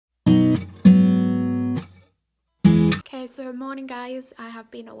Okay, so morning guys, I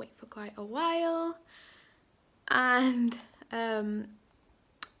have been awake for quite a while and I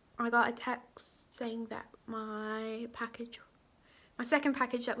got a text saying that my second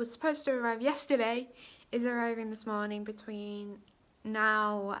package that was supposed to arrive yesterday is arriving this morning between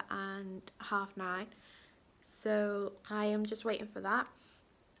now and 9:30. So I am just waiting for that.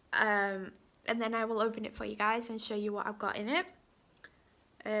 And then I will open it for you guys and show you what I've got in it.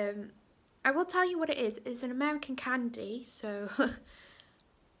 I will tell you what it is. It's an American candy, so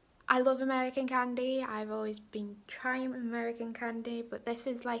I love American candy. I've always been trying American candy, but this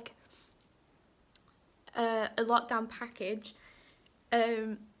is like a lockdown package.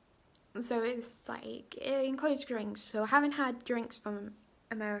 So it's like, it includes drinks. So I haven't had drinks from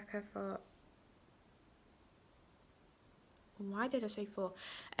America for, why did I say for?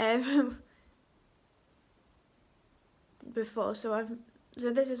 Before, so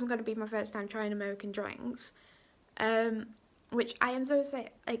this isn't going to be my first time trying American drinks, which I am so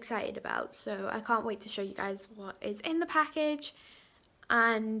excited about. So I can't wait to show you guys what is in the package,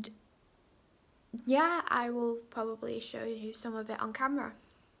 and yeah, I will probably show you some of it on camera.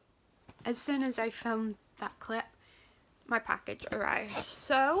 As soon as I filmed that clip, my package arrived.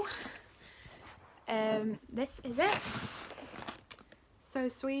 So this is it. So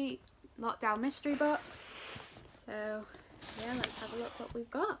sweet, lockdown mystery box. So yeah, let's have a look what we've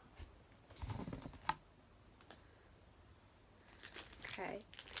got. Okay,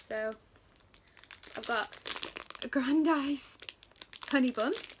 so I've got a Grandi's honey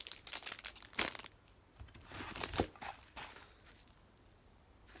bun.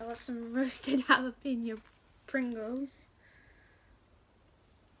 I've got some roasted jalapeno Pringles.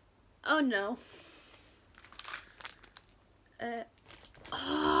 Oh no.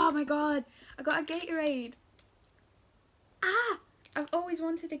 Oh my god, I got a Gatorade. Ah! I've always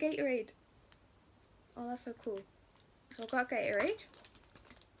wanted a Gatorade. Oh, that's so cool. So I've got a Gatorade.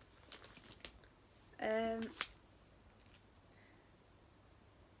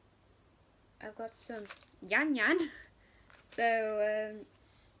 I've got some Yan Yan. So,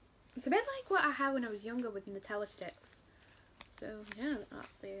 it's a bit like what I had when I was younger with Nutella sticks. So, yeah, that'll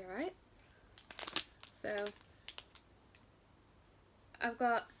be alright. So, I've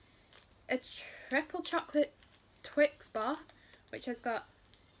got a triple chocolate Twix bar, which has got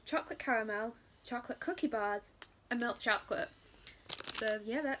chocolate caramel, chocolate cookie bars, and milk chocolate. So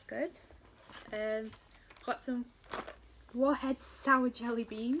yeah, that's good. Got some Warhead sour jelly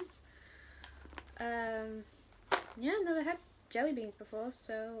beans. Yeah, I've never had jelly beans before,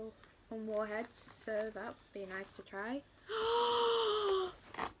 so from Warheads, so that would be nice to try.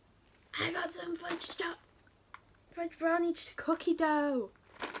 I got some fudge brownie cookie dough.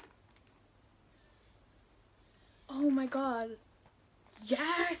 Oh my god.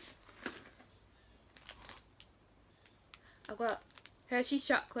 Yes! I've got Hershey's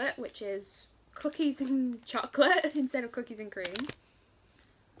chocolate, which is cookies and chocolate instead of cookies and cream.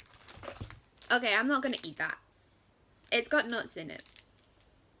 Okay, I'm not going to eat that. It's got nuts in it.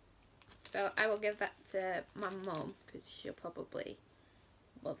 So I will give that to my mum because she'll probably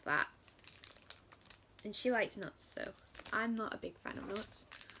love that. And she likes nuts, so I'm not a big fan of nuts.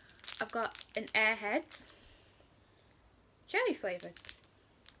 I've got an Airheads. Cherry flavoured.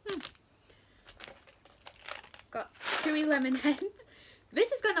 Got chewy lemon heads.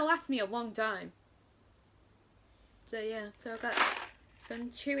 This is going to last me a long time. So yeah, so I've got some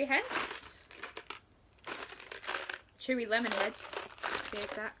chewy heads. Chewy lemon heads, to be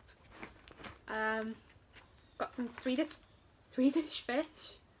exact. Got some Swedish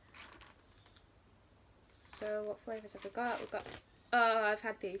fish. So what flavours have we got? We've got, oh, I've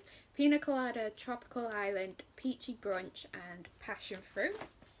had these. Pina Colada, Tropical Island, Peachy Brunch, and Passion Fruit.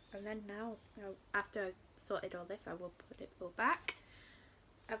 And then now, after I've sorted all this, I will put it all back.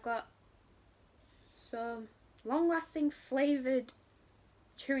 I've got some long-lasting flavoured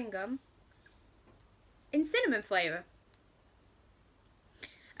chewing gum in cinnamon flavour.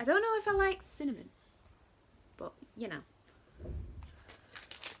 I don't know if I like cinnamon, but you know.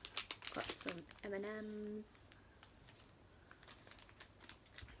 Got some M&Ms.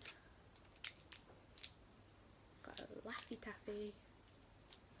 Got a Laffy Taffy.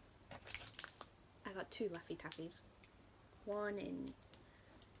 I got two Laffy Taffies. One in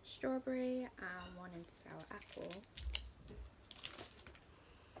strawberry and one in sour apple.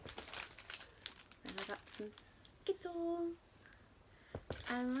 And I got some Skittles.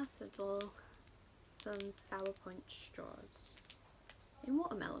 And last of all, some Sour Punch straws in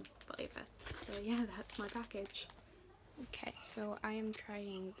watermelon flavour. So yeah, that's my package. Okay, so I am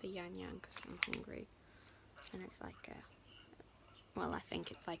trying the Yan Yan because I'm hungry. And it's like a, well, I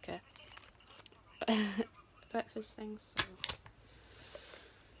think it's like a breakfast things. So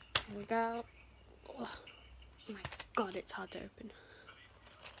here we go. Oh my god, it's hard to open.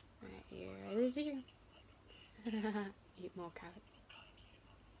 Right, you ready to eat more carrots?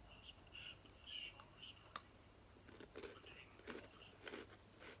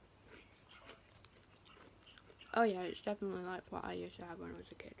 Oh yeah, it's definitely like what I used to have when I was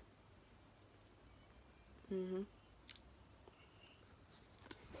a kid.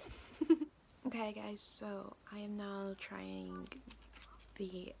 Okay guys, so I am now trying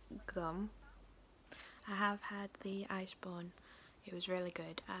the gum. I have had the Iceborne. It was really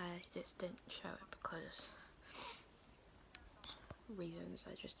good. I just didn't show it because reasons.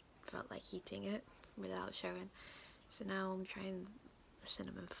 I just felt like eating it without showing. So now I'm trying the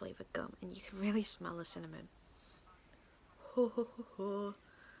cinnamon flavoured gum, and you can really smell the cinnamon. So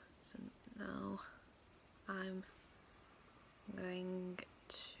now I'm going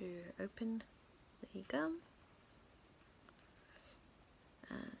to open the gum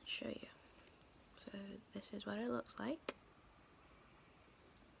and show you. So this is what it looks like.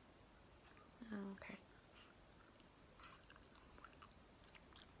 Okay.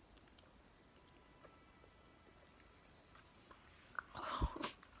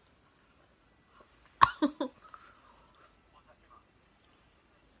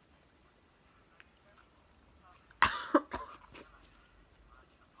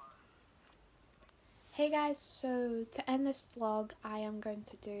 Hey guys, so to end this vlog I am going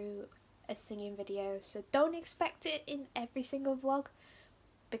to do a singing video, so don't expect it in every single vlog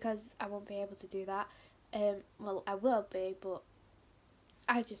because I won't be able to do that. Well, I will be, but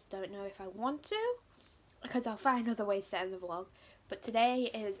I just don't know if I want to because I'll find other ways to end the vlog. But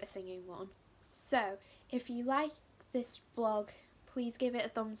today is a singing one. So if you like this vlog, please give it a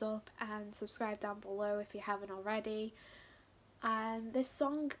thumbs up and subscribe down below if you haven't already. And this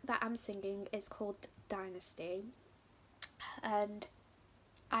song that I'm singing is called Dynasty, and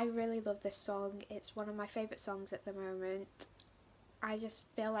I really love this song. It's one of my favourite songs at the moment. I just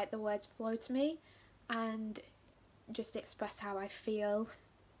feel like the words flow to me and just express how I feel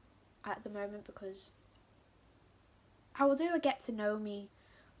at the moment, because I will do a get to know me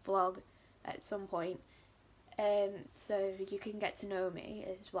vlog at some point, so you can get to know me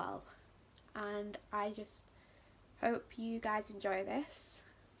as well, and I just hope you guys enjoy this.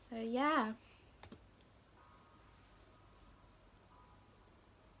 So yeah.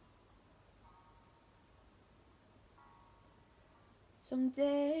 Some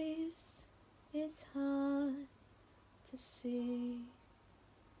days it's hard to see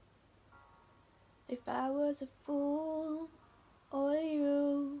if I was a fool or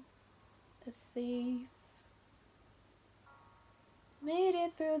you a thief. Made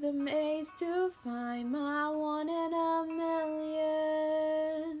it through the maze to find my one in a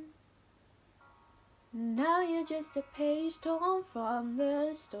million. Now you're just a page torn from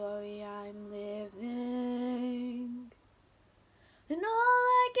the story I'm living. And all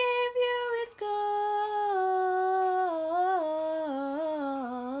I gave you is gone,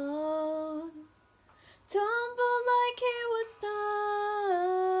 tumbled like it was stone.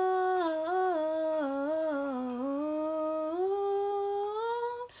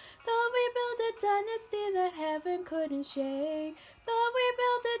 Thought we built a dynasty that heaven couldn't shake. Thought we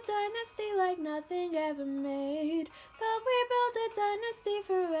built a dynasty like nothing ever made. Thought we built a dynasty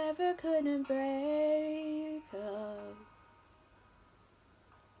forever couldn't break up.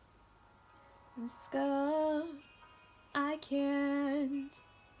 The scar I can't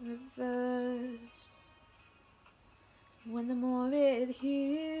reverse. When the more it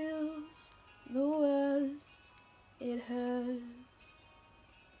heals, the worse it hurts.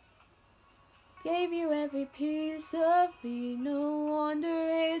 Gave you every piece of me, no wonder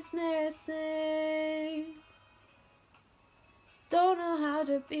it's missing. Don't know how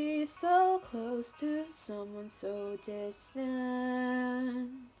to be so close to someone so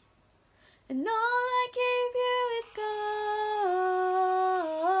distant. And all I gave you is gone,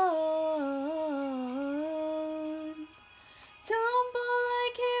 tumble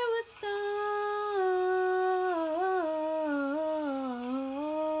like it was stone.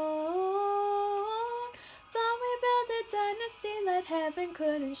 Thought we built a dynasty that heaven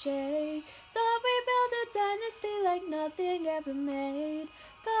couldn't shake. Thought we built a dynasty like nothing ever made.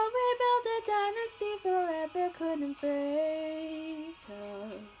 Thought we built a dynasty forever couldn't break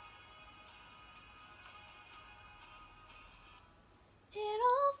up. It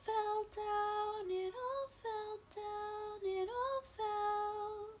all fell down, it all fell down, it all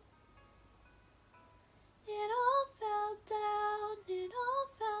fell. It all fell down, it all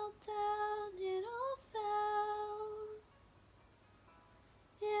fell down, it all fell.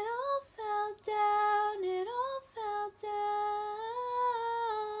 It all fell down, it all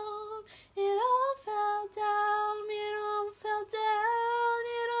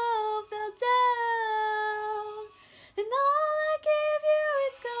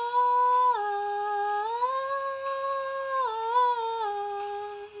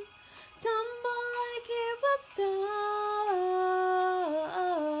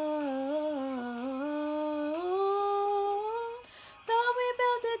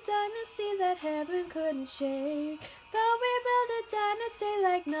that heaven couldn't shake. Thought we built a dynasty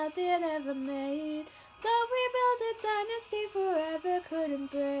like nothing ever made. Thought we built a dynasty forever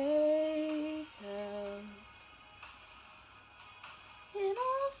couldn't break. Oh. It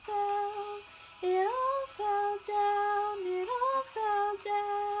all fell down, it all fell down, it all fell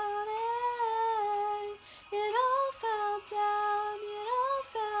down, it all fell down, it all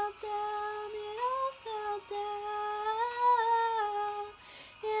fell down, it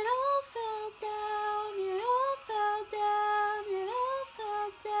all fell down, it all fell down, it all fell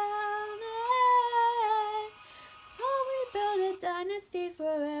down, oh, we built a dynasty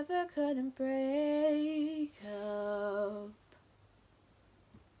forever couldn't break up.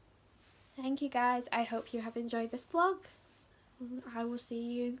 Thank you guys, I hope you have enjoyed this vlog. I will see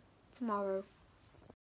you tomorrow.